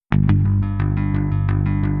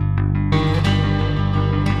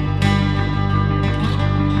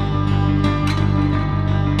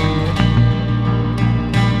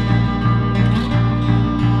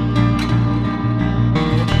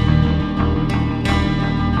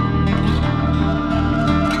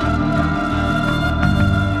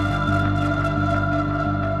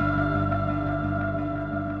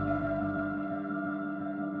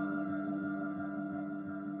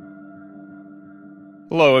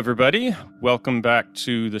Hello, everybody. Welcome back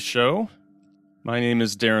to the show. My name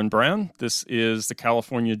is Darren Brown. This is the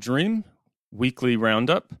California Dream Weekly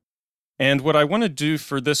Roundup. And what I want to do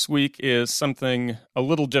for this week is something a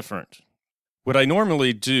little different. What I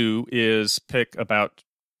normally do is pick about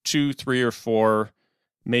 2, 3, or 4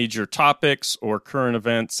 major topics or current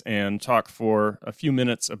events and talk for a few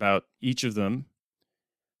minutes about each of them.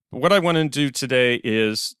 But what I want to do today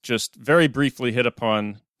is just very briefly hit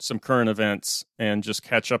upon some current events and just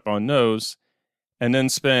catch up on those, and then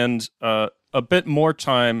spend a bit more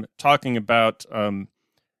time talking about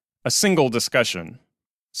a single discussion,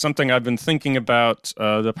 something I've been thinking about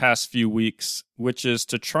the past few weeks, which is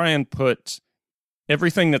to try and put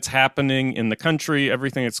everything that's happening in the country,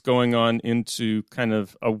 everything that's going on into kind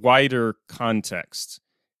of a wider context.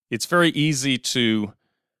 It's very easy to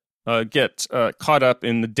get caught up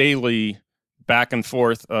in the daily back and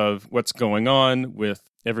forth of what's going on with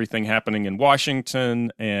everything happening in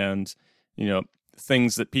Washington and,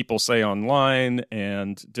 things that people say online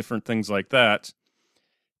and different things like that.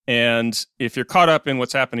 And if you're caught up in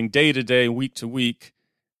what's happening day to day, week to week,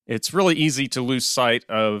 it's really easy to lose sight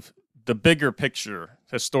of the bigger picture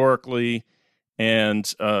historically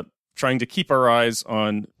and trying to keep our eyes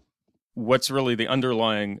on what's really the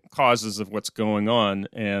underlying causes of what's going on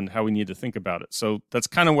and how we need to think about it. So that's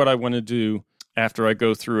kind of what I want to do after I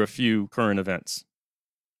go through a few current events.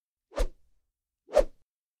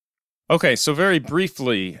 Okay, so very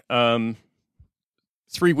briefly, 3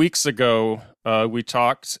 weeks ago we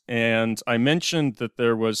talked, and I mentioned that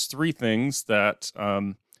there was 3 things that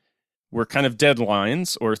were kind of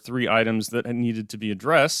deadlines, or 3 items that needed to be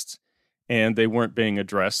addressed, and they weren't being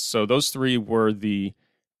addressed. So those 3 were the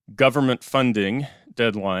government funding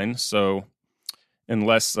deadline. So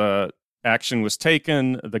unless action was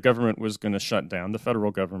taken, the government was going to shut down, the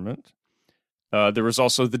federal government. There was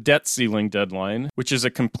also the debt ceiling deadline, which is a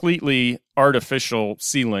completely artificial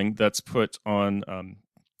ceiling that's put on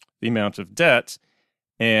the amount of debt.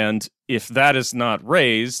 And if that is not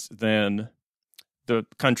raised, then the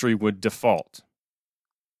country would default.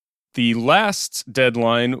 The last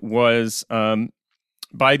deadline was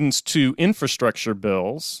Biden's 2 infrastructure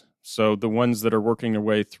bills, so the ones that are working their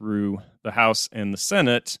way through the House and the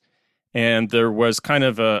Senate. And there was kind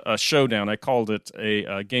of a showdown. I called it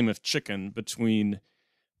a game of chicken between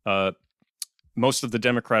most of the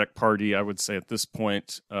Democratic Party, I would say at this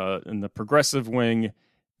point, in the progressive wing,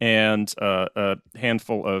 and a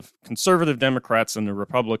handful of conservative Democrats and the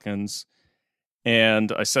Republicans.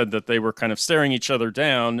 And I said that they were kind of staring each other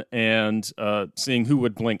down and seeing who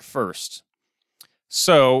would blink first.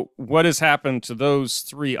 So what has happened to those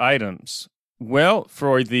 3 items? Well,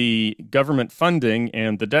 for the government funding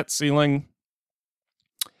and the debt ceiling,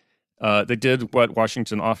 they did what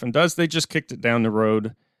Washington often does. They just kicked it down the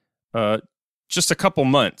road just a couple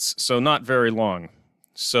months, so not very long.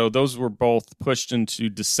 So those were both pushed into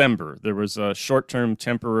December. There was a short-term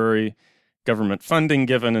temporary government funding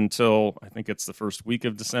given until, I think it's the first week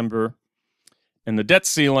of December. And the debt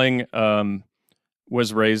ceiling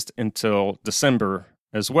was raised until December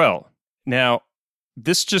as well. Now,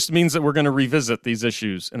 this just means that we're going to revisit these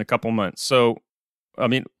issues in a couple months. So,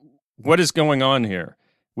 what is going on here?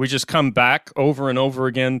 We just come back over and over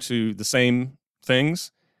again to the same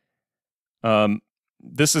things.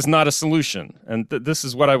 This is not a solution. And this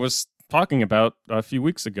is what I was talking about a few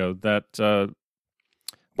weeks ago, that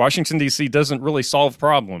Washington, D.C. doesn't really solve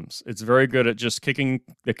problems. It's very good at just kicking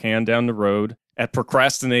the can down the road, at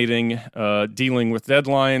procrastinating, dealing with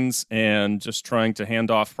deadlines, and just trying to hand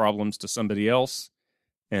off problems to somebody else.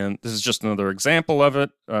 And this is just another example of it.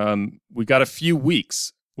 We got a few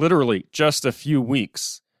weeks, literally just a few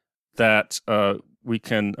weeks, that we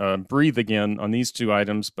can breathe again on these 2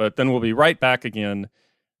 items. But then we'll be right back again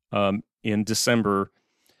in December,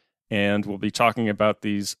 and we'll be talking about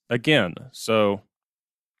these again. So,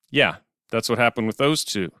 yeah, that's what happened with those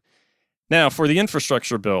 2. Now, for the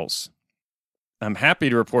infrastructure bills, I'm happy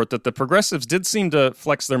to report that the progressives did seem to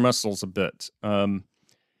flex their muscles a bit.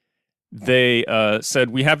 They said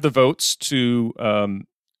we have the votes to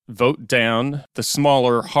vote down the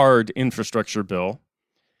smaller, hard infrastructure bill.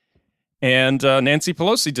 And Nancy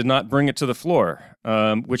Pelosi did not bring it to the floor,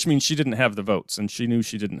 which means she didn't have the votes, and she knew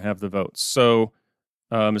she didn't have the votes. So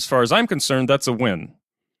as far as I'm concerned, that's a win.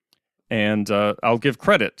 And I'll give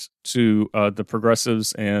credit to the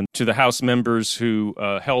progressives and to the House members who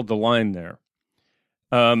held the line there.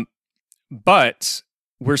 But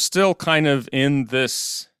we're still kind of in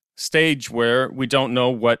this stage where we don't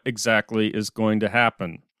know what exactly is going to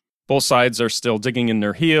happen. Both sides are still digging in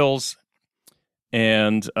their heels,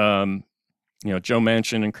 and Joe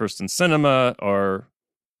Manchin and Kyrsten Sinema are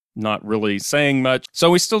not really saying much.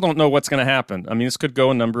 So we still don't know what's going to happen. I mean, this could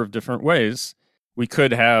go a number of different ways. We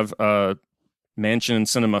could have Manchin and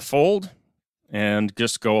Sinema fold and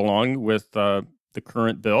just go along with the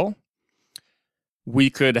current bill. We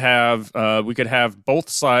could have both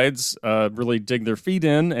sides really dig their feet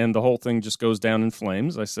in, and the whole thing just goes down in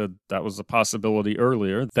flames. I said that was a possibility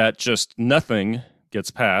earlier, that just nothing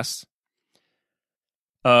gets passed.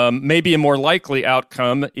 Maybe a more likely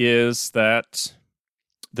outcome is that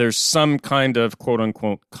there's some kind of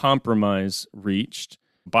quote-unquote compromise reached.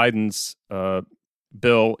 Biden's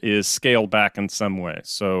bill is scaled back in some way.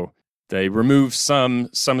 So they remove some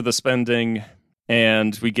of the spending,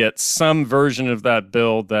 and we get some version of that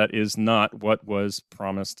bill that is not what was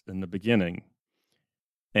promised in the beginning.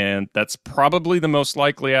 And that's probably the most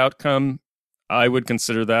likely outcome. I would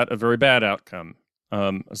consider that a very bad outcome.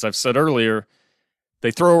 As I've said earlier,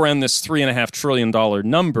 they throw around this $3.5 trillion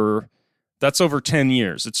number. That's over 10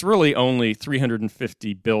 years. It's really only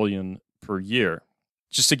 $350 billion per year.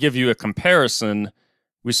 Just to give you a comparison,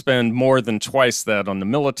 we spend more than twice that on the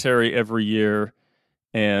military every year,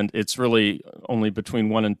 and it's really only between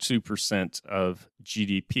 1% and 2% of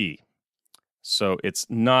GDP. So it's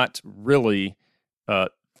not really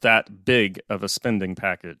that big of a spending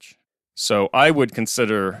package. So I would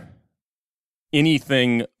consider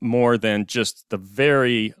anything more than just the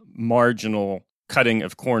very marginal cutting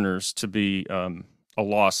of corners to be a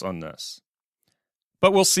loss on this.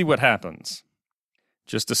 But we'll see what happens.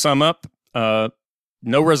 Just to sum up,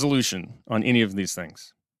 no resolution on any of these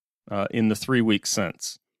things in the 3 weeks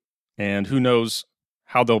since. And who knows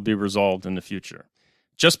how they'll be resolved in the future.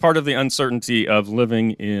 Just part of the uncertainty of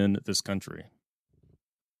living in this country.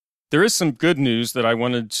 There is some good news that I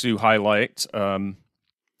wanted to highlight.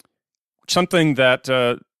 Something that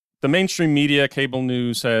the mainstream media, cable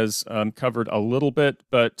news, has covered a little bit,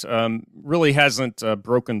 but really hasn't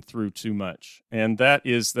broken through too much. And that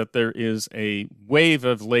is that there is a wave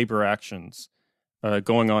of labor actions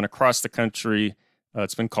going on across the country.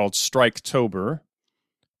 It's been called Striketober.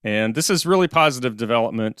 And this is really positive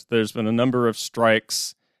development. There's been a number of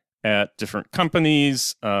strikes at different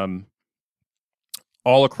companies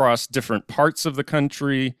all across different parts of the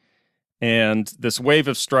country. And this wave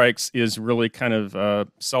of strikes is really kind of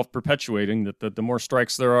self-perpetuating, that the more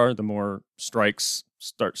strikes there are, the more strikes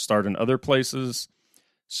start in other places.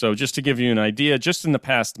 So just to give you an idea, just in the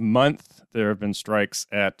past month, there have been strikes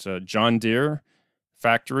at John Deere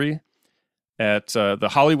factory, at the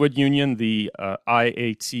Hollywood Union, the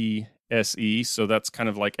IATSE. So that's kind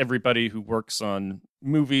of like everybody who works on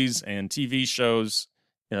movies and TV shows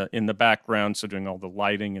in the background, so doing all the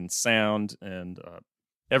lighting and sound and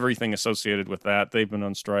everything associated with that. They've been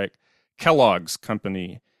on strike. Kellogg's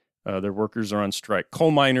company, their workers are on strike.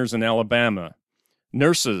 Coal miners in Alabama.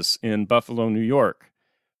 Nurses in Buffalo, New York.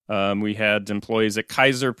 We had employees at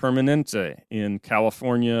Kaiser Permanente in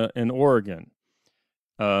California and Oregon.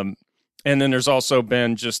 And then there's also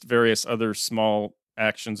been just various other small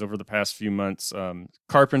actions over the past few months.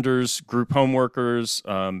 Carpenters, group home workers,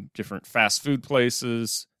 different fast food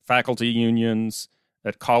places, faculty unions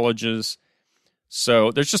at colleges.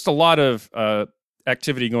 So there's just a lot of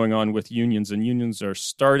activity going on with unions, and unions are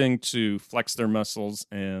starting to flex their muscles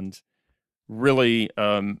and really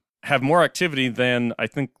have more activity than I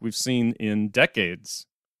think we've seen in decades.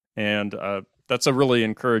 And that's a really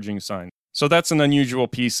encouraging sign. So that's an unusual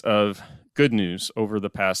piece of good news over the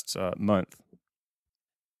past month.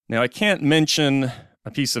 Now, I can't mention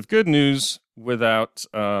a piece of good news without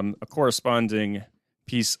a corresponding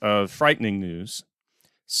piece of frightening news.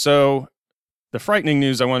 So the frightening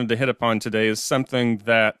news I wanted to hit upon today is something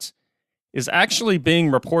that is actually being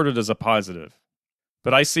reported as a positive,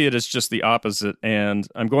 but I see it as just the opposite, and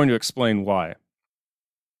I'm going to explain why.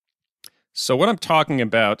 So what I'm talking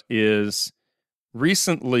about is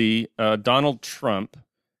recently Donald Trump,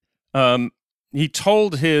 he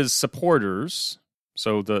told his supporters,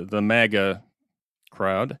 so the MAGA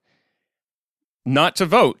crowd, not to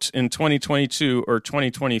vote in 2022 or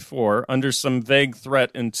 2024 under some vague threat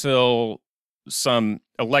until some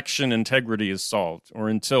election integrity is solved, or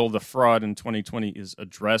until the fraud in 2020 is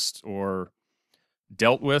addressed or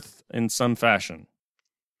dealt with in some fashion.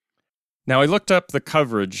 Now, I looked up the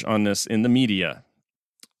coverage on this in the media,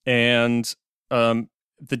 and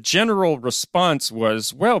the general response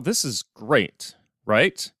was, well, this is great,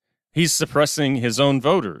 right? He's suppressing his own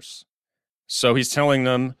voters. So he's telling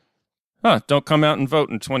them, don't come out and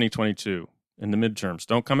vote in 2022 in the midterms.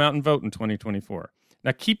 Don't come out and vote in 2024.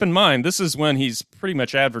 Now, keep in mind, this is when he's pretty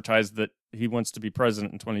much advertised that he wants to be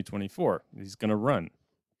president in 2024. He's going to run.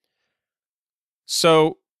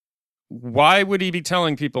 So why would he be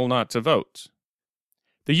telling people not to vote?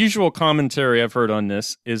 The usual commentary I've heard on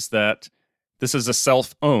this is that this is a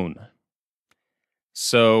self-own.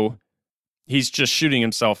 So he's just shooting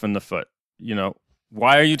himself in the foot.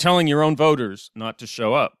 Why are you telling your own voters not to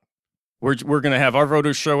show up? We're going to have our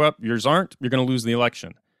voters show up. Yours aren't. You're going to lose the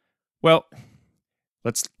election. Well,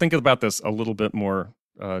 let's think about this a little bit more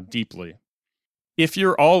deeply. If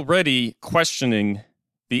you're already questioning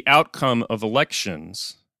the outcome of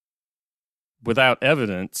elections without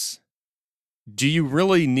evidence, do you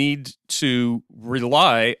really need to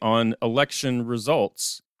rely on election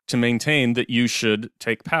results to maintain that you should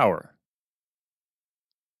take power?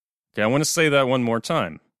 Okay, I want to say that one more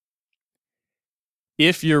time.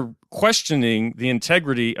 If you're questioning the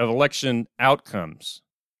integrity of election outcomes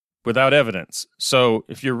without evidence, so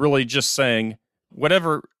if you're really just saying,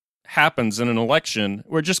 whatever happens in an election,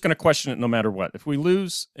 we're just going to question it no matter what. If we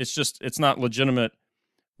lose, it's not legitimate.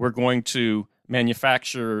 We're going to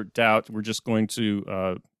manufacture doubt. We're just going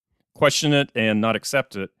to question it and not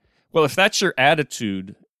accept it. Well, if that's your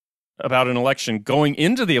attitude about an election going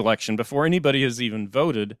into the election before anybody has even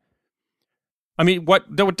voted, I mean,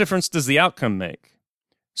 what difference does the outcome make?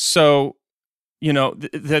 So,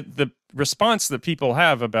 the response that people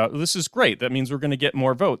have about this is great. That means we're going to get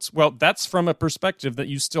more votes. Well, that's from a perspective that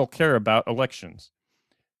you still care about elections.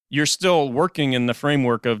 You're still working in the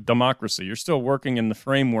framework of democracy. You're still working in the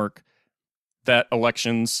framework that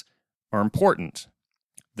elections are important,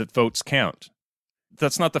 that votes count.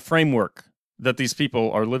 That's not the framework that these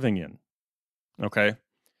people are living in. Okay?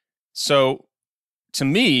 So, to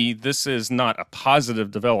me, this is not a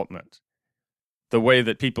positive development, the way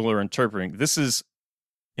that people are interpreting. This is,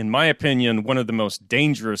 in my opinion, one of the most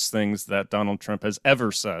dangerous things that Donald Trump has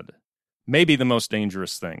ever said. Maybe the most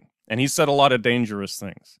dangerous thing. And he said a lot of dangerous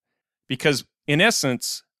things. Because, in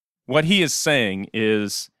essence, what he is saying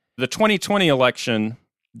is the 2020 election,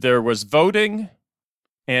 there was voting,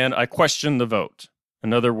 and I questioned the vote.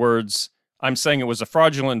 In other words, I'm saying it was a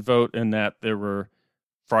fraudulent vote in that there were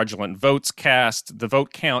fraudulent votes cast. The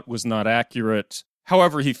vote count was not accurate.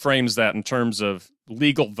 However he frames that in terms of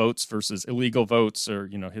legal votes versus illegal votes, or,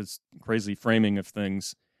 his crazy framing of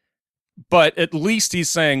things. But at least he's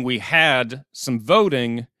saying we had some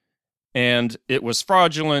voting and it was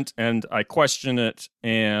fraudulent and I question it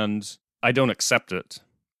and I don't accept it.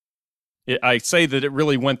 I say that it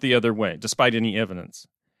really went the other way, despite any evidence.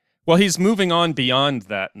 Well, he's moving on beyond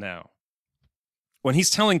that now. When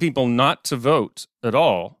he's telling people not to vote at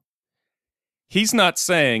all, he's not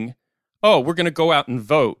saying, oh, we're going to go out and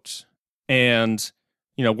vote, and,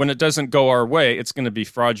 when it doesn't go our way, it's going to be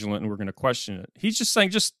fraudulent and we're going to question it. He's just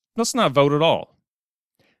saying, let's not vote at all.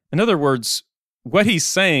 In other words, what he's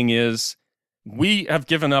saying is, we have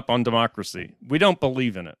given up on democracy. We don't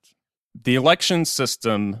believe in it. The election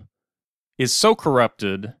system is so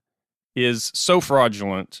corrupted, is so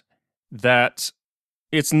fraudulent, that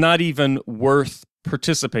it's not even worth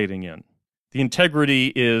participating in. The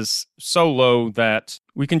integrity is so low that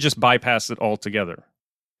we can just bypass it altogether.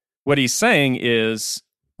 What he's saying is,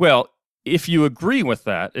 well, if you agree with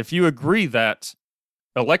that, if you agree that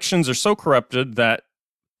elections are so corrupted that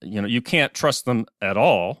you can't trust them at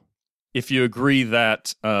all, if you agree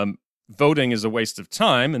that voting is a waste of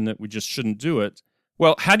time and that we just shouldn't do it,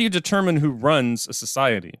 well, how do you determine who runs a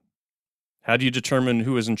society? How do you determine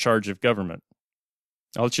who is in charge of government?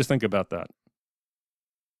 I'll let you think about that.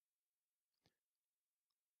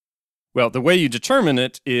 Well, the way you determine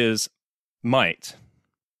it is might.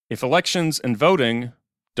 If elections and voting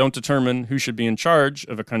don't determine who should be in charge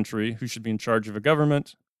of a country, who should be in charge of a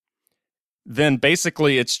government, then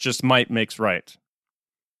basically it's just might makes right.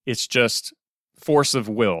 It's just force of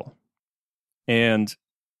will. And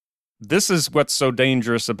this is what's so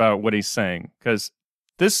dangerous about what he's saying, because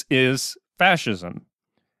this is fascism.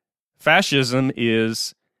 Fascism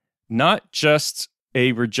is not just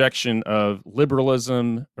a rejection of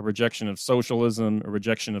liberalism, a rejection of socialism, a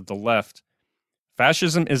rejection of the left.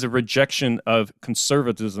 Fascism is a rejection of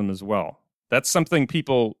conservatism as well. That's something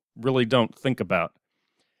people really don't think about.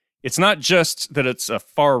 It's not just that it's a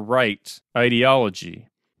far-right ideology.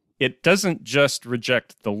 It doesn't just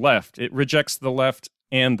reject the left. It rejects the left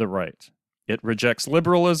and the right. It rejects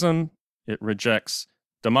liberalism. It rejects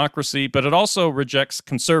democracy, but it also rejects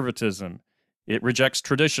conservatism. It rejects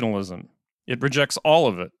traditionalism. It rejects all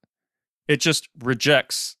of it. It just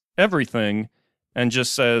rejects everything and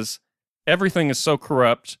just says, everything is so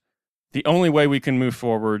corrupt, the only way we can move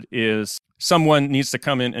forward is someone needs to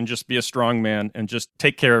come in and just be a strong man and just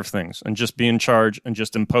take care of things and just be in charge and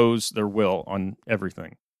just impose their will on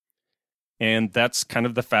everything. And that's kind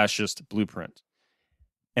of the fascist blueprint.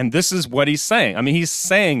 And this is what he's saying. I mean, he's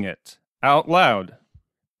saying it out loud.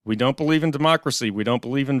 We don't believe in democracy. We don't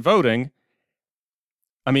believe in voting.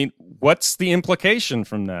 I mean, what's the implication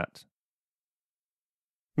from that?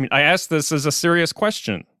 I mean, I ask this as a serious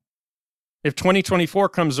question. If 2024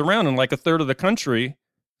 comes around and like a third of the country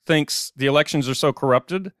thinks the elections are so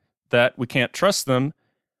corrupted that we can't trust them,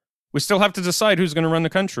 we still have to decide who's going to run the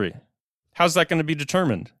country. How's that going to be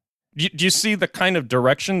determined? Do you see the kind of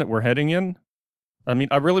direction that we're heading in? I mean,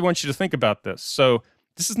 I really want you to think about this. So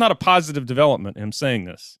this is not a positive development, him saying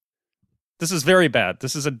this. This is very bad.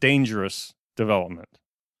 This is a dangerous development.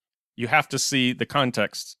 You have to see the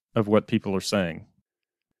context of what people are saying.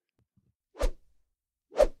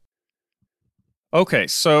 Okay,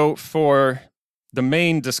 so for the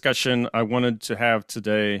main discussion I wanted to have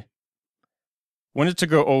today, wanted to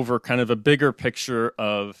go over kind of a bigger picture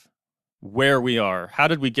of where we are. How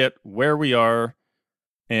did we get where we are,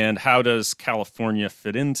 and how does California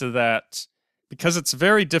fit into that? Because it's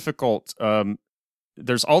very difficult.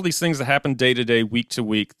 There's all these things that happen day to day, week to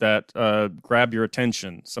week that grab your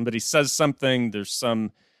attention. Somebody says something, there's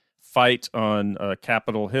some fight on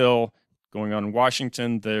Capitol Hill going on in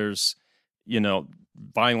Washington. There's,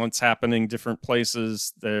 violence happening different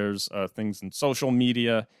places. There's things in social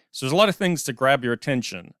media. So there's a lot of things to grab your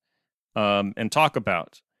attention and talk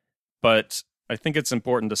about. But I think it's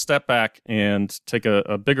important to step back and take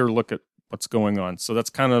a bigger look at what's going on. So that's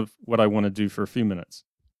kind of what I want to do for a few minutes.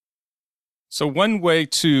 So one way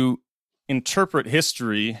to interpret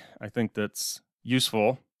history, I think that's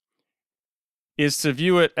useful, is to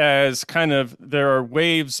view it as kind of there are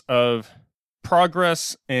waves of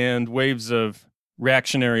progress and waves of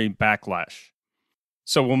reactionary backlash.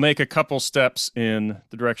 So we'll make a couple steps in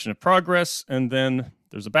the direction of progress, and then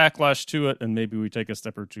there's a backlash to it, and maybe we take a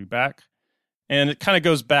step or two back. And it kind of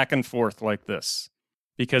goes back and forth like this.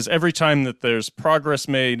 Because every time that there's progress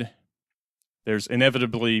made, there's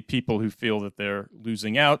inevitably people who feel that they're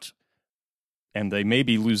losing out, and they may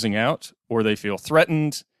be losing out, or they feel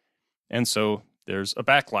threatened, and so there's a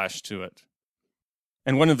backlash to it.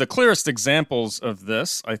 And one of the clearest examples of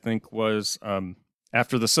this, I think, was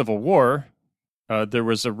after the Civil War, there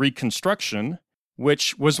was a Reconstruction,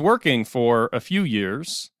 which was working for a few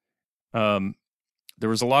years. There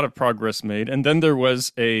was a lot of progress made, and then there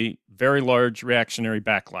was a very large reactionary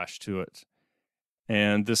backlash to it.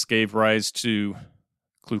 And this gave rise to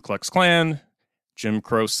Ku Klux Klan, Jim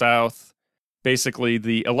Crow South, basically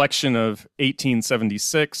the election of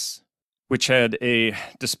 1876, which had a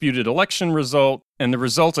disputed election result. And the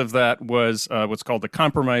result of that was what's called the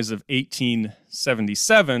Compromise of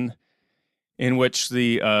 1877, in which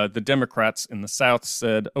the Democrats in the South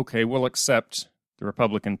said, okay, we'll accept the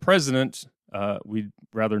Republican president. We'd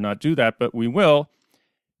rather not do that, but we will,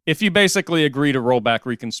 if you basically agree to roll back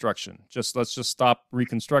Reconstruction. Let's just stop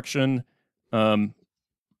Reconstruction.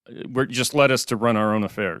 Just let us to run our own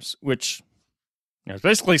affairs, which is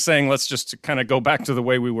basically saying let's just kind of go back to the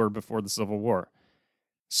way we were before the Civil War.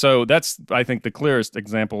 So that's, I think, the clearest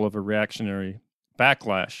example of a reactionary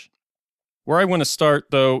backlash. Where I want to start,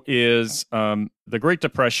 though, is the Great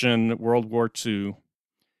Depression, World War II.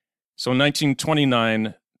 So in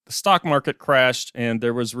 1929, the stock market crashed, and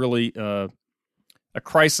there was really a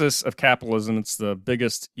crisis of capitalism. It's the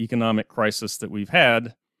biggest economic crisis that we've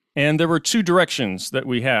had. And there were two directions that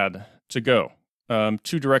we had to go,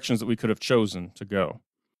 two directions that we could have chosen to go.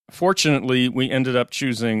 Fortunately, we ended up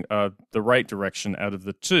choosing the right direction out of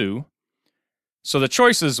the two. So the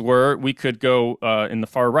choices were we could go in the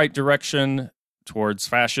far right direction towards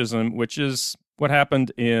fascism, which is what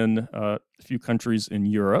happened in a few countries in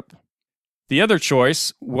Europe. The other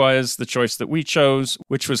choice was the choice that we chose,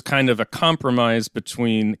 which was kind of a compromise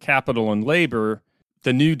between capital and labor,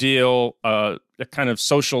 the New Deal, a kind of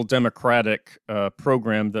social democratic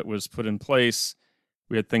program that was put in place.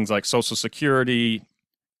 We had things like Social Security,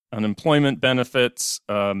 unemployment benefits,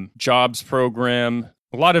 jobs program,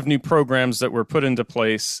 a lot of new programs that were put into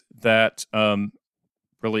place that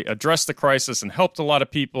really addressed the crisis and helped a lot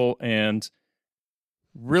of people and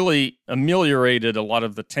really ameliorated a lot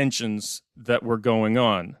of the tensions that were going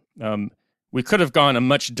on. We could have gone a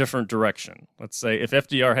much different direction. Let's say if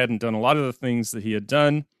FDR hadn't done a lot of the things that he had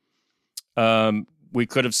done, we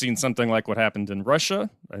could have seen something like what happened in Russia.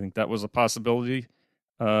 I think that was a possibility.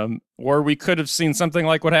 Or we could have seen something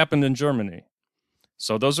like what happened in Germany.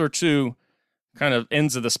 So those are two kind of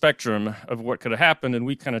ends of the spectrum of what could have happened, and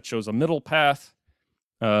we kind of chose a middle path,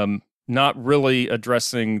 not really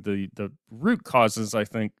addressing the root causes, I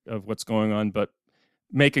think, of what's going on, but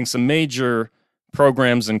making some major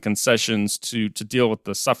programs and concessions to deal with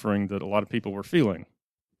the suffering that a lot of people were feeling.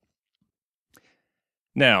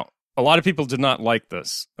 Now, a lot of people did not like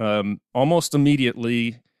this. Almost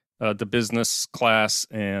immediately, the business class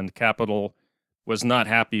and capital was not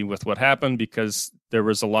happy with what happened because there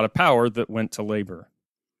was a lot of power that went to labor.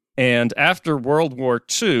 And after World War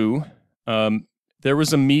II, there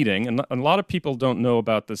was a meeting, and a lot of people don't know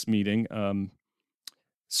about this meeting.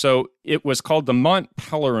 So it was called the Mont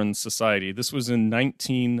Pelerin Society. This was in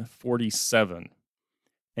 1947.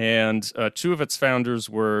 And two of its founders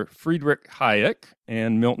were Friedrich Hayek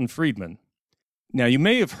and Milton Friedman. Now, you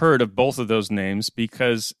may have heard of both of those names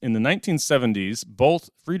because in the 1970s, both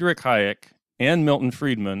Friedrich Hayek and Milton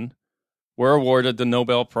Friedman were awarded the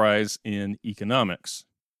Nobel Prize in Economics.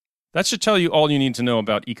 That should tell you all you need to know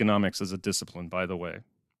about economics as a discipline, by the way.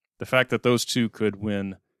 The fact that those two could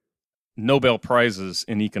win Nobel Prizes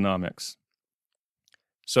in economics.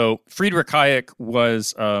 So Friedrich Hayek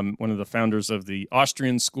was one of the founders of the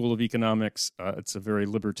Austrian School of Economics. It's a very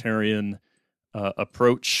libertarian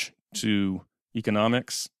approach to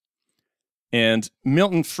economics. And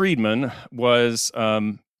Milton Friedman was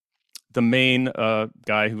the main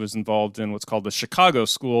guy who was involved in what's called the Chicago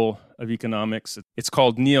School of Economics. It's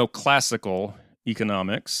called neoclassical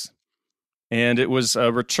economics. And it was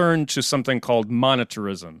returned to something called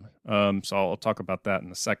monetarism. So I'll talk about that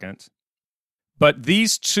in a second. But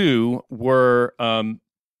these two were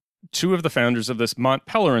two of the founders of this Mont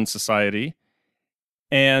Pelerin Society.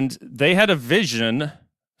 And they had a vision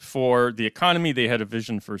for the economy. They had a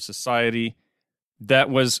vision for society that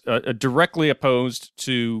was directly opposed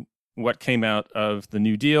to what came out of the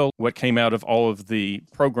New Deal, what came out of all of the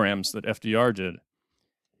programs that FDR did.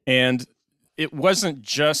 And it wasn't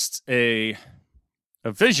just a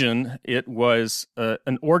vision, it was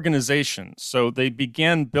an organization. So they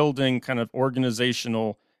began building kind of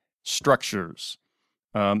organizational structures,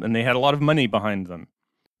 and they had a lot of money behind them.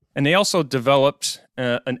 And they also developed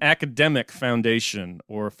an academic foundation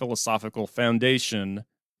or philosophical foundation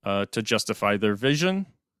to justify their vision.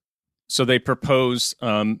 So they proposed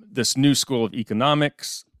this new school of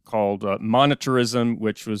economics called monetarism,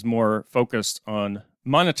 which was more focused on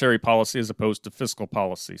monetary policy as opposed to fiscal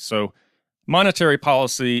policy. So monetary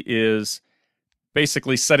policy is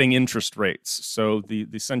basically setting interest rates. So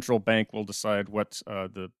the central bank will decide what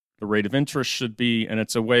the rate of interest should be, and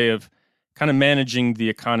it's a way of kind of managing the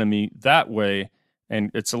economy that way,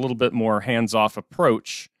 and it's a little bit more hands-off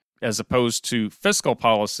approach as opposed to fiscal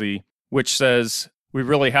policy, which says we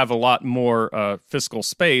really have a lot more fiscal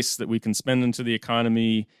space that we can spend into the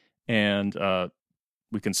economy, and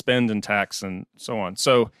we can spend and tax and so on.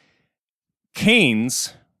 So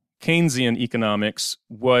Keynesian economics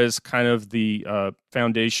was kind of the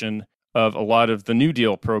foundation of a lot of the New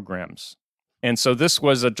Deal programs. And so this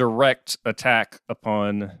was a direct attack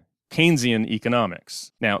upon Keynesian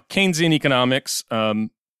economics. Now, Keynesian economics, can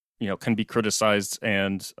be criticized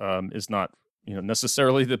and is not,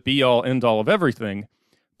 necessarily the be-all, end-all of everything.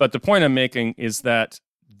 But the point I'm making is that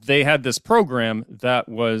they had this program that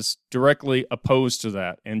was directly opposed to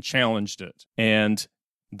that and challenged it. And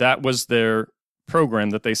that was their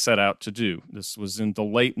program that they set out to do. This was in the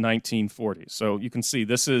late 1940s. So you can see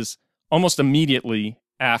this is almost immediately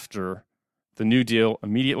after the New Deal,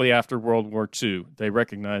 immediately after World War II. They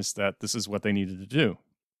recognized that this is what they needed to do.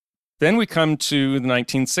 Then we come to the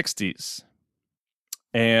 1960s.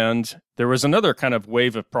 And there was another kind of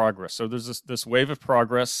wave of progress. So there's this wave of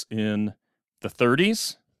progress in the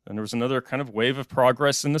 30s, and there was another kind of wave of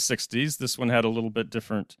progress in the 60s. This one had a little bit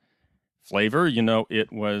different flavor.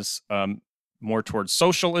 It was more towards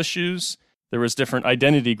social issues. There was different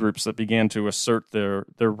identity groups that began to assert their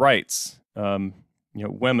rights.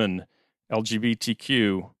 Women,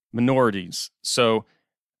 LGBTQ, minorities. So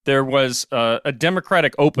there was a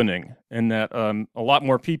democratic opening in that a lot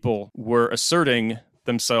more people were asserting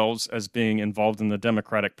themselves as being involved in the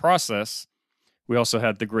democratic process. We also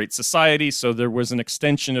had the Great Society, so there was an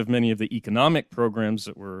extension of many of the economic programs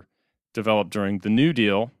that were developed during the New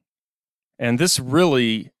Deal. And this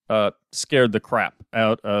really scared the crap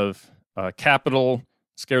out of capital,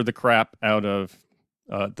 scared the crap out of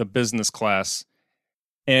the business class.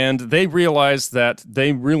 And they realized that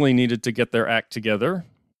they really needed to get their act together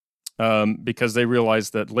because they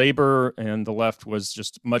realized that labor and the left was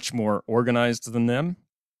just much more organized than them.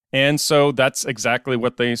 And so that's exactly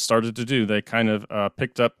what they started to do. They kind of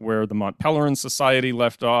picked up where the Mont Pelerin Society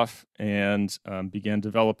left off and began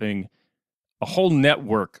developing a whole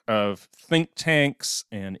network of think tanks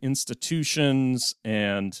and institutions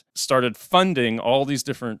and started funding all these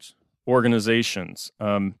different organizations.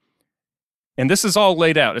 And this is all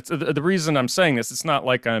laid out. It's the reason I'm saying this, it's not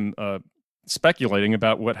like I'm speculating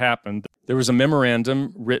about what happened. There was a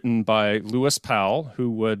memorandum written by Lewis Powell, who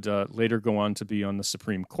would later go on to be on the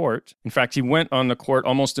Supreme Court. In fact, he went on the court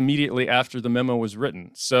almost immediately after the memo was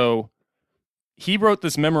written. So he wrote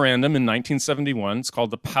this memorandum in 1971. It's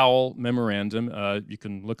called the Powell Memorandum. You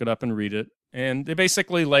can look it up and read it. And they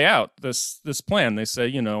basically lay out this plan. They say,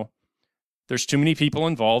 there's too many people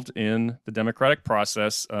involved in the democratic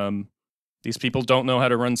process. These people don't know how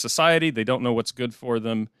to run society. They don't know what's good for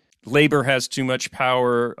them. Labor has too much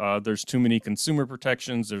power. There's too many consumer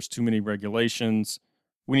protections. There's too many regulations.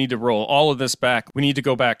 We need to roll all of this back. We need to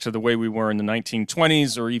go back to the way we were in the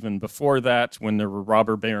 1920s or even before that, when there were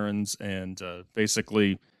robber barons and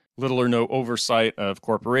basically little or no oversight of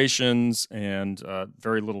corporations and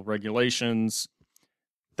very little regulations.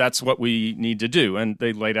 That's what we need to do. And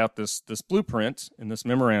they laid out this blueprint in this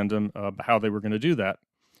memorandum of how they were going to do that.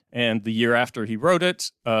 And the year after he wrote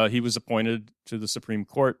it, he was appointed to the Supreme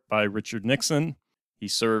Court by Richard Nixon. He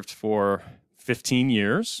served for 15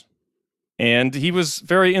 years. And he was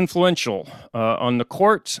very influential on the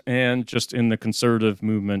court and just in the conservative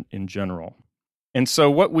movement in general. And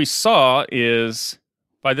so what we saw is,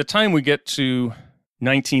 by the time we get to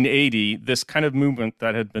 1980, this kind of movement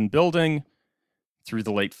that had been building through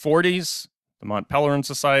the late 40s, the Mont Pelerin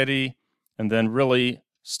Society, and then really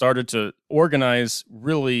started to organize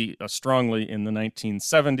really strongly in the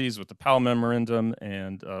 1970s with the Powell Memorandum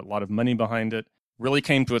and a lot of money behind it, really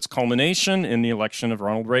came to its culmination in the election of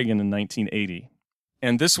Ronald Reagan in 1980.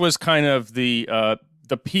 And this was kind of the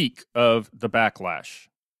peak of the backlash.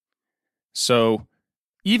 So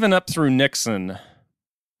even up through Nixon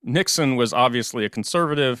was obviously a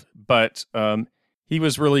conservative, but he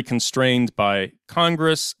was really constrained by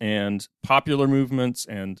Congress and popular movements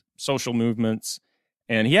and social movements.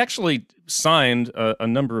 And he actually signed a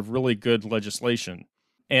number of really good legislation.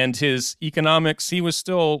 And his economics, he was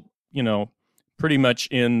still, pretty much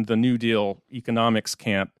in the New Deal economics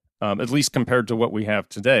camp, at least compared to what we have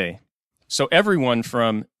today. So everyone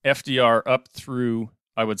from FDR up through,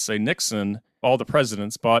 I would say, Nixon, all the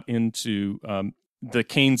presidents bought into the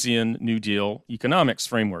Keynesian New Deal economics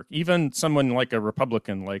framework. Even someone like a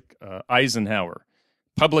Republican like Eisenhower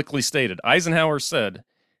publicly stated, Eisenhower said,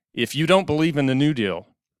 if you don't believe in the New Deal,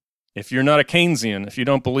 if you're not a Keynesian, if you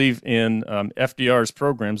don't believe in FDR's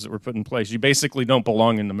programs that were put in place, you basically don't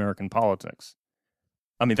belong in American politics.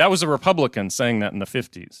 I mean, that was a Republican saying that in the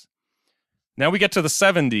 50s. Now we get to the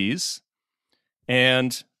 70s,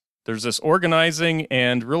 and there's this organizing,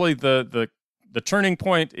 and really the turning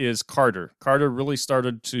point is Carter. Carter really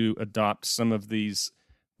started to adopt some of these,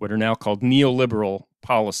 what are now called neoliberal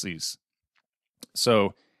policies.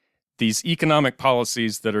 So these economic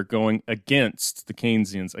policies that are going against the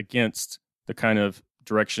Keynesians, against the kind of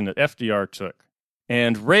direction that FDR took.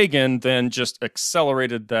 And Reagan then just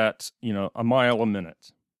accelerated that, a mile a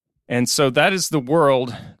minute. And so that is the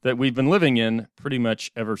world that we've been living in pretty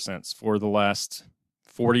much ever since for the last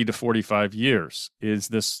 40 to 45 years, is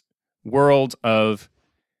this world of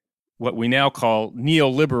what we now call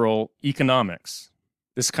neoliberal economics.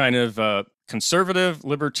 This kind of conservative,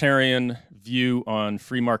 libertarian view on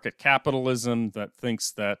free market capitalism that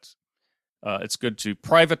thinks that it's good to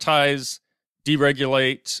privatize,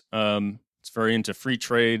 deregulate. It's very into free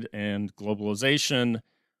trade and globalization,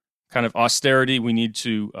 kind of austerity. We need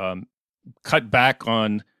to cut back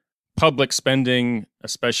on public spending,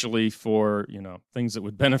 especially for things that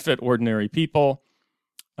would benefit ordinary people.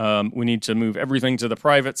 We need to move everything to the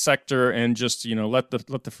private sector and just let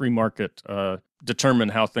the free market determine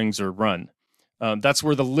how things are run. That's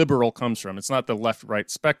where the liberal comes from. It's not the left-right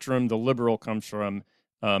spectrum. The liberal comes from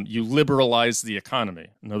you liberalize the economy.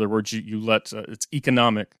 In other words, you let it's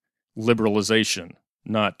economic liberalization,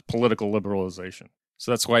 not political liberalization. So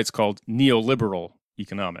that's why it's called neoliberal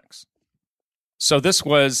economics. So this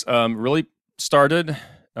was really started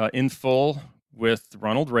in full with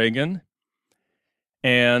Ronald Reagan.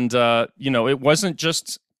 And, it wasn't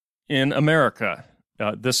just in America.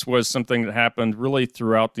 This was something that happened really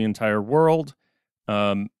throughout the entire world.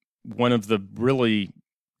 One of the really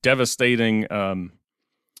devastating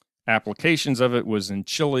applications of it was in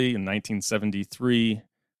Chile in 1973,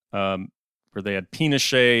 where they had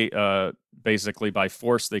Pinochet, basically by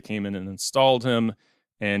force, they came in and installed him.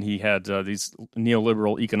 And he had these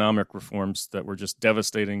neoliberal economic reforms that were just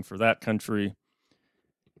devastating for that country.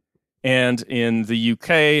 And in the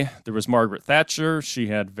UK, there was Margaret Thatcher. She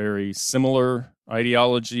had very similar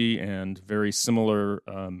ideology and very similar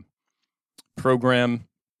program.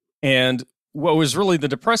 And what was really the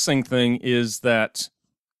depressing thing is that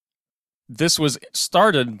this was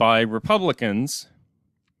started by Republicans,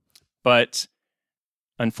 but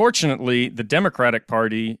unfortunately, the Democratic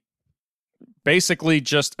Party basically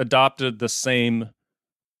just adopted the same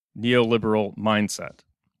neoliberal mindset.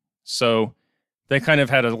 So they kind of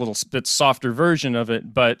had a little bit softer version of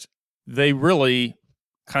it, but they really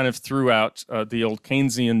kind of threw out the old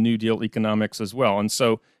Keynesian New Deal economics as well. And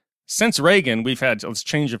so since Reagan, we've had this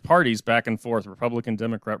change of parties back and forth, Republican,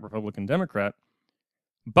 Democrat, Republican, Democrat,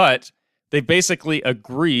 but they basically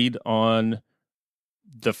agreed on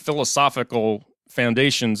the philosophical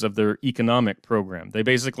foundations of their economic program. They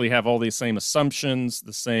basically have all the same assumptions,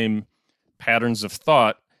 the same patterns of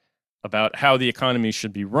thought about how the economy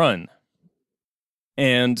should be run.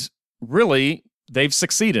 And really, they've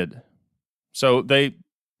succeeded. So they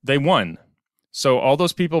won. So all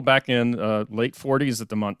those people back in late 40s at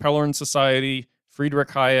the Mont Pelerin Society, Friedrich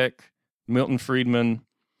Hayek, Milton Friedman,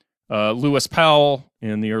 Lewis Powell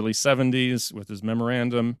in the early 70s with his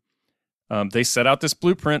memorandum, they set out this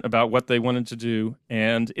blueprint about what they wanted to do,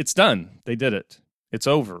 and it's done. They did it. It's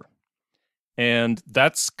over. And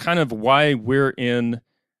that's kind of why we're in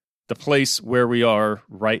the place where we are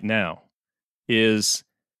right now, is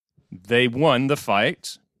they won the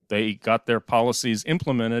fight. They got their policies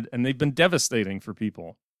implemented, and they've been devastating for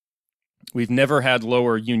people. We've never had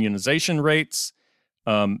lower unionization rates.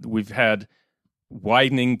 We've had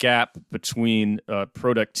widening gap between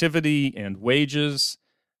productivity and wages.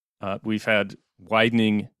 We've had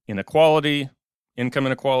widening inequality, income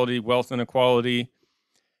inequality, wealth inequality,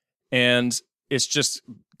 and it's just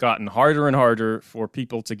gotten harder and harder for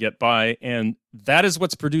people to get by, and that is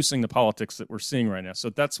what's producing the politics that we're seeing right now. So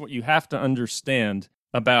that's what you have to understand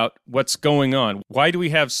about what's going on. Why do we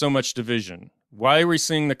have so much division? Why are we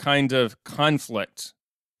seeing the kind of conflict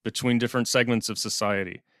between different segments of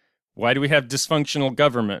society? Why do we have dysfunctional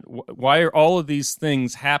government? Why are all of these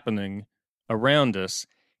things happening around us?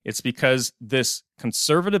 It's because this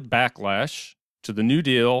conservative backlash to the New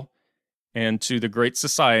Deal and to the Great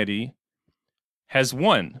Society has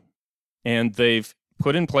won. And they've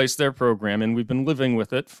put in place their program, and we've been living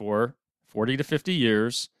with it for 40 to 50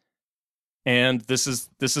 years. And this is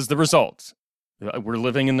the result. We're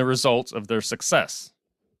living in the result of their success.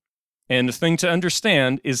 And the thing to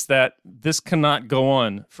understand is that this cannot go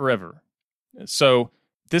on forever. So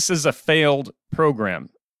this is a failed program.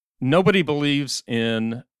 Nobody believes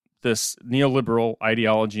in this neoliberal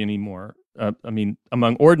ideology anymore.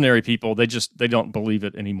 Among ordinary people, they don't believe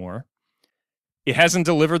it anymore. It hasn't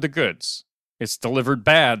delivered the goods. It's delivered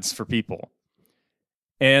bads for people.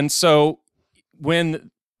 And so when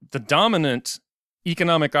the dominant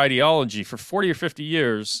economic ideology for 40 or 50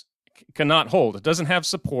 years cannot hold, it doesn't have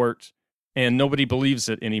support, and nobody believes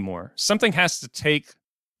it anymore, something has to take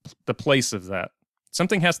the place of that.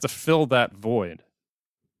 Something has to fill that void.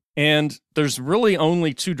 And there's really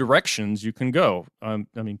only two directions you can go.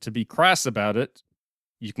 To be crass about it,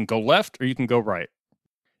 you can go left or you can go right.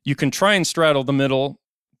 You can try and straddle the middle.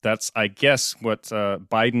 That's, I guess, what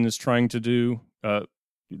Biden is trying to do.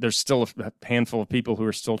 There's still a handful of people who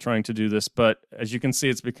are still trying to do this, but as you can see,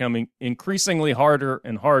 it's becoming increasingly harder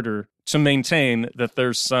and harder to maintain that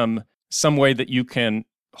there's some way that you can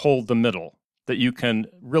hold the middle, that you can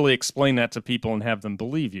really explain that to people and have them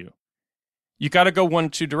believe you. You got to go one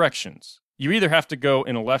of two directions. You either have to go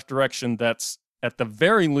in a left direction that's at the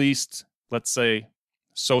very least, let's say,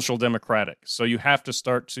 social democratic. So you have to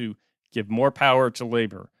start to give more power to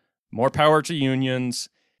labor, more power to unions.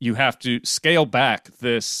 You have to scale back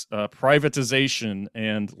this privatization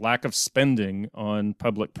and lack of spending on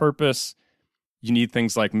public purpose. You need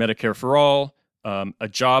things like Medicare for all, a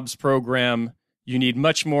jobs program. You need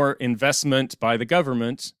much more investment by the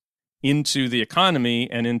government into the economy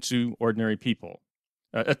and into ordinary people.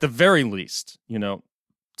 At the very least,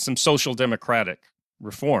 some social democratic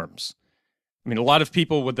reforms. A lot of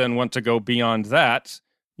people would then want to go beyond that.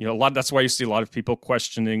 That's why you see a lot of people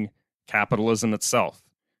questioning capitalism itself.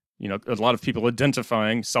 A lot of people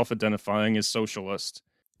self-identifying as socialist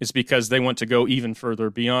is because they want to go even further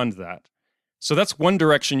beyond that. So that's one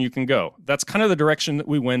direction you can go. That's kind of the direction that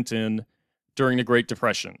we went in during the Great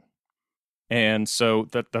Depression. And so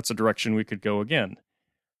that's a direction we could go again.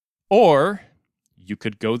 Or you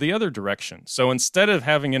could go the other direction. So instead of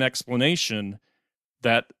having an explanation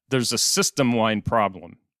that there's a system-wide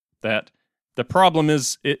problem, that the problem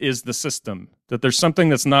is the system, that there's something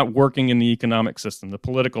that's not working in the economic system, the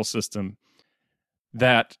political system,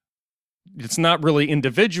 that it's not really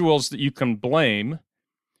individuals that you can blame,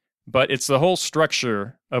 but it's the whole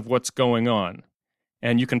structure of what's going on.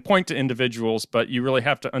 And you can point to individuals, but you really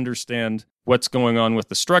have to understand what's going on with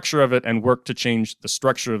the structure of it and work to change the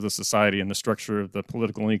structure of the society and the structure of the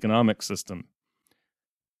political and economic system.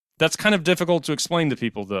 That's kind of difficult to explain to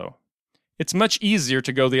people, though. It's much easier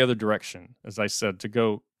to go the other direction, as I said, to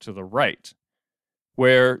go to the right.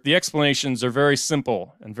 where the explanations are very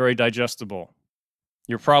simple and very digestible.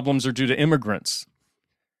 Your problems are due to immigrants.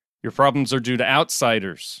 Your problems are due to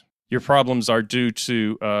outsiders. Your problems are due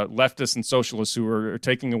to leftists and socialists who are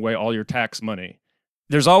taking away all your tax money.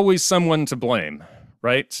 There's always someone to blame,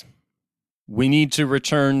 right? We need to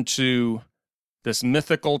return to this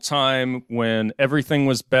mythical time when everything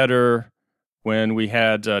was better, when we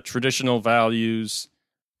had traditional values.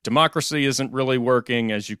 Democracy isn't really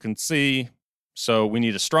working, as you can see, so we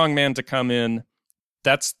need a strong man to come in.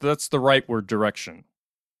 That's the rightward direction,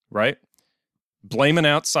 right? Blame an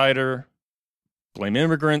outsider, blame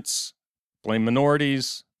immigrants, blame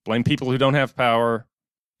minorities, blame people who don't have power,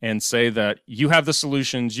 and say that you have the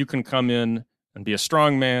solutions, you can come in and be a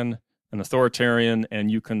strong man, an authoritarian, and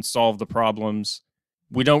you can solve the problems.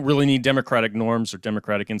 We don't really need democratic norms or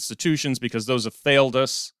democratic institutions because those have failed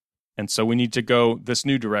us, and so we need to go this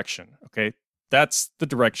new direction, okay? That's the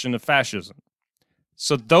direction of fascism.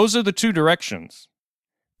 So those are the two directions,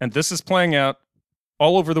 and this is playing out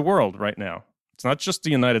all over the world right now. It's not just the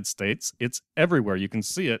United States, it's everywhere. You can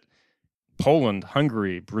see it. Poland,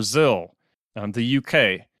 Hungary, Brazil, the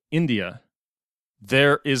UK, India.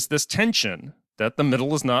 There is this tension that the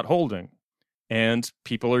middle is not holding, and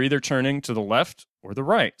people are either turning to the left or the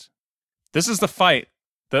right. This is the fight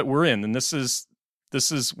that we're in, and this is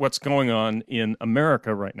what's going on in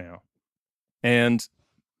America right now. And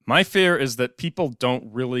my fear is that people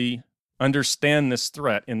don't really understand this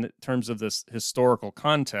threat in terms of this historical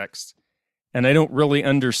context, and they don't really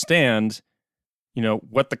understand,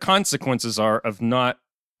 what the consequences are of not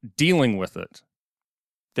dealing with it.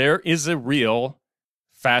 There is a real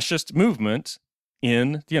fascist movement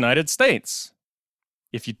in the United States.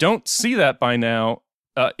 If you don't see that by now,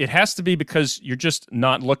 it has to be because you're just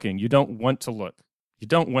not looking. You don't want to look. You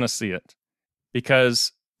don't want to see it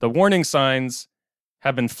because the warning signs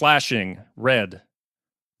have been flashing red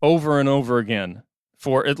over and over again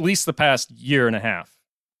for at least the past year and a half,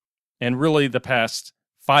 and really the past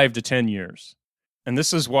 5 to 10 years. And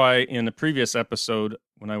this is why in a previous episode,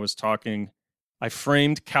 when I was talking, I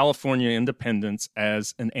framed California independence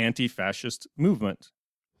as an anti-fascist movement.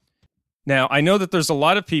 Now, I know that there's a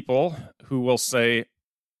lot of people who will say,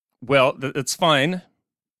 well, it's fine,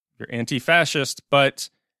 you're anti-fascist, but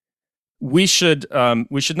we should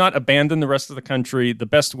not abandon the rest of the country. The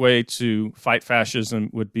best way to fight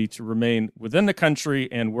fascism would be to remain within the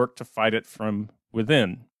country and work to fight it from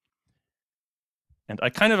within. And I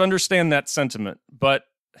kind of understand that sentiment, but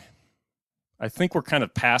I think we're kind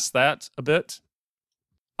of past that a bit.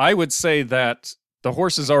 I would say that the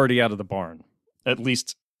horse is already out of the barn, at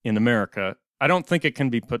least in America. I don't think it can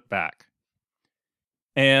be put back.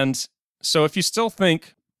 And so if you still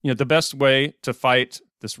think, the best way to fight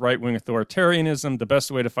this right-wing authoritarianism, the best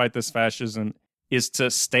way to fight this fascism is to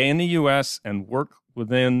stay in the U.S. and work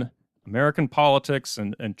within American politics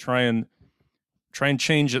and try and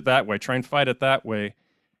change it that way, try and fight it that way.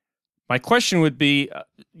 My question would be,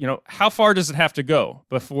 how far does it have to go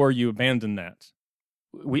before you abandon that?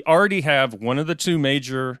 We already have one of the two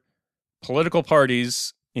major political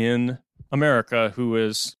parties in America who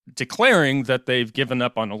is declaring that they've given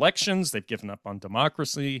up on elections, they've given up on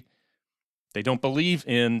democracy, they don't believe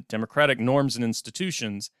in democratic norms and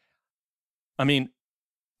institutions. I mean,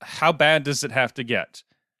 how bad does it have to get?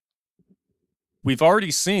 We've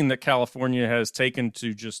already seen that California has taken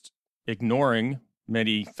to just ignoring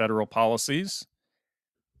many federal policies.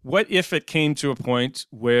 What if it came to a point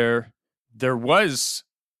where there was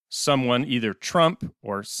someone, either Trump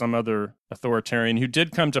or some other authoritarian, who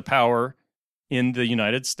did come to power in the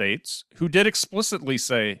United States, who did explicitly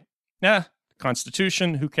say,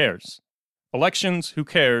 Constitution, who cares? Elections, who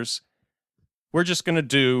cares? We're just going to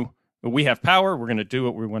do, we have power, we're going to do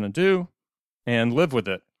what we want to do and live with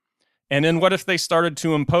it. And then what if they started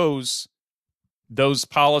to impose those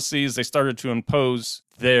policies, they started to impose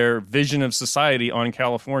their vision of society on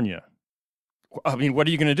California? I mean, what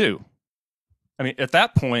are you going to do? I mean, at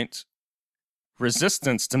that point,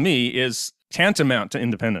 resistance to me is tantamount to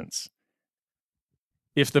independence.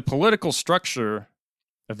 If the political structure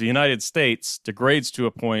of the United States degrades to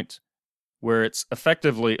a point where it's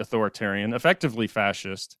effectively authoritarian, effectively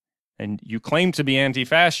fascist, and you claim to be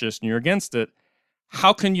anti-fascist and you're against it,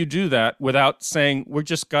 how can you do that without saying, we're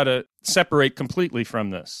just got to separate completely from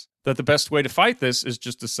this? That the best way to fight this is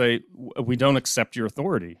just to say, we don't accept your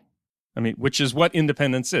authority. I mean, which is what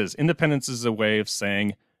independence is. Independence is a way of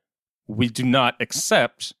saying, we do not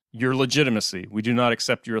accept your legitimacy. We do not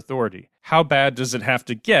accept your authority. How bad does it have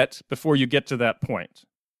to get before you get to that point?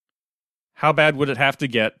 How bad would it have to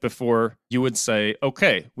get before you would say,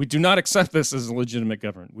 okay, we do not accept this as a legitimate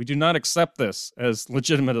government. We do not accept this as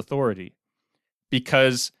legitimate authority.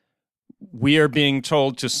 because we are being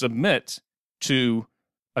told to submit to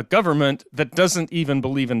a government that doesn't even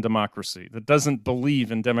believe in democracy, that doesn't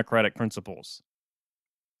believe in democratic principles.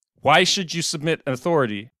 Why should you submit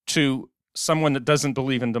authority to someone that doesn't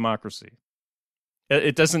believe in democracy?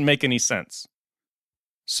 It doesn't make any sense.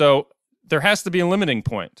 So there has to be a limiting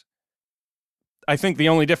point. I think the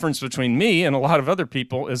only difference between me and a lot of other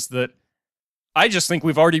people is that I just think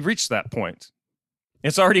we've already reached that point.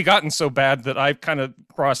 It's already gotten so bad that I've kind of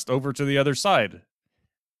crossed over to the other side.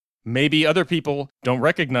 Maybe other people don't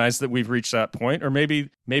recognize that we've reached that point, or maybe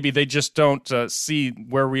they just don't see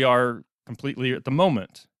where we are completely at the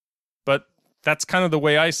moment. But that's kind of the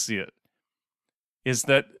way I see it, is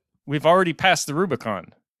that we've already passed the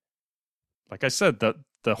Rubicon. Like I said,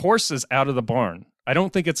 the horse is out of the barn. I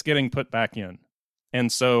don't think it's getting put back in.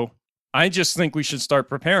 And so I just think we should start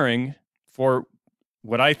preparing for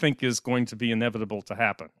what I think is going to be inevitable to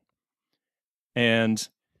happen. And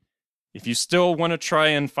if you still want to try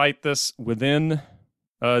and fight this within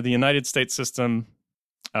the United States system,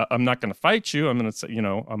 I'm not going to fight you. I'm going to say,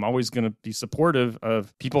 I'm always going to be supportive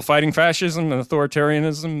of people fighting fascism and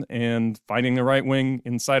authoritarianism and fighting the right wing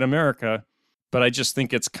inside America. But I just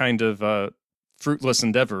think it's kind of a fruitless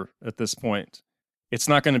endeavor at this point. It's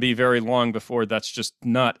not going to be very long before that's just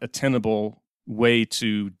not a tenable way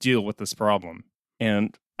to deal with this problem.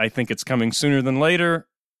 And I think it's coming sooner than later.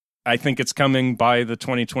 I think it's coming by the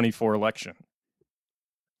 2024 election.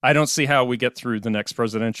 I don't see how we get through the next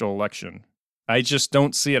presidential election. I just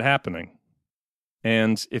don't see it happening.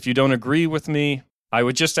 And if you don't agree with me, I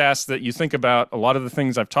would just ask that you think about a lot of the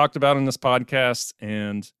things I've talked about in this podcast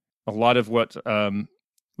and a lot of what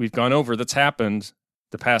we've gone over that's happened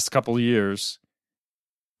the past couple of years,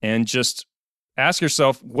 and just ask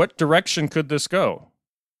yourself, what direction could this go?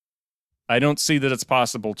 I don't see that it's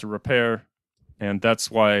possible to repair, and that's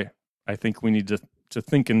why I think we need to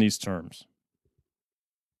think in these terms.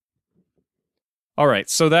 All right,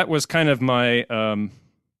 so that was kind of my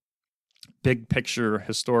big picture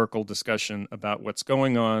historical discussion about what's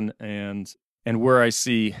going on and where I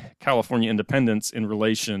see California independence in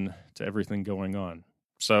relation to everything going on.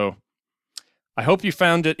 So I hope you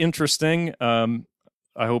found it interesting.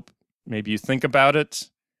 I hope maybe you think about it.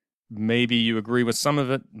 Maybe you agree with some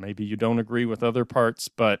of it. Maybe you don't agree with other parts.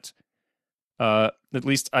 But at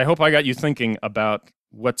least I hope I got you thinking about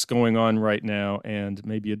what's going on right now and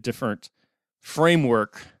maybe a different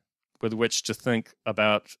framework with which to think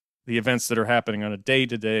about the events that are happening on a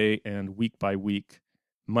day-to-day and week-by-week,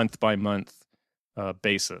 month-by-month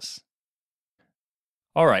basis.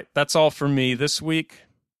 All right, that's all for me this week.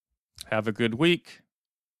 Have a good week,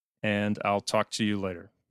 and I'll talk to you later.